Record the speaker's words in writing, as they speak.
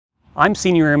I'm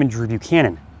Senior Airman Drew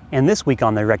Buchanan, and this week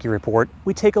on the Recce Report,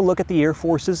 we take a look at the Air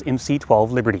Force's MC-12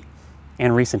 Liberty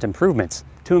and recent improvements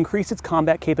to increase its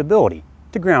combat capability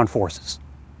to ground forces.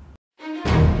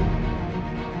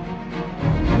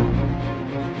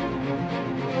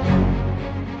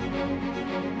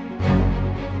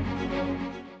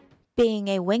 Being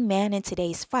a wingman in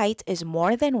today's fight is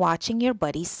more than watching your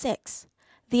buddy six.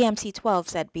 The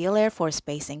MC-12s at Beale Air Force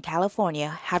Base in California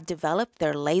have developed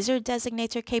their laser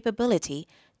designator capability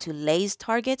to lase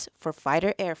targets for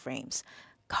fighter airframes,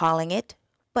 calling it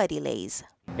Buddy Lase.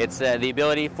 It's the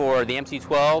ability for the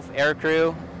MC-12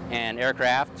 aircrew and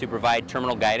aircraft to provide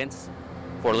terminal guidance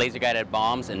for laser-guided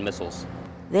bombs and missiles.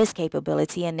 This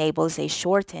capability enables a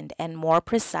shortened and more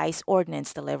precise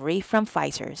ordnance delivery from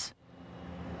fighters.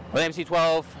 Well, the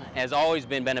MC-12 has always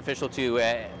been beneficial to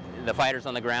the fighters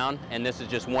on the ground, and this is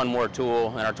just one more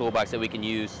tool in our toolbox that we can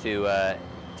use to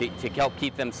help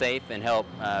keep them safe and help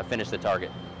finish the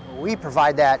target. We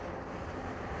provide that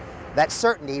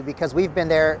certainty because we've been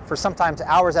there for sometimes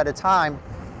hours at a time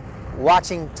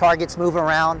watching targets move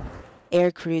around.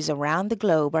 Air crews around the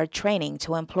globe are training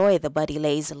to employ the Buddy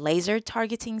Lase laser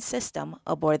targeting system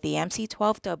aboard the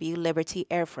MC-12W Liberty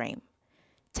airframe.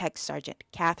 Tech Sergeant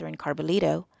Catherine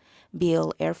Carbolito,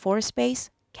 Beale Air Force Base,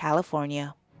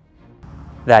 California.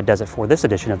 That does it for this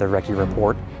edition of the Recce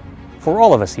Report. For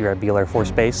all of us here at Beale Air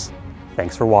Force Base,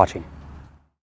 thanks for watching.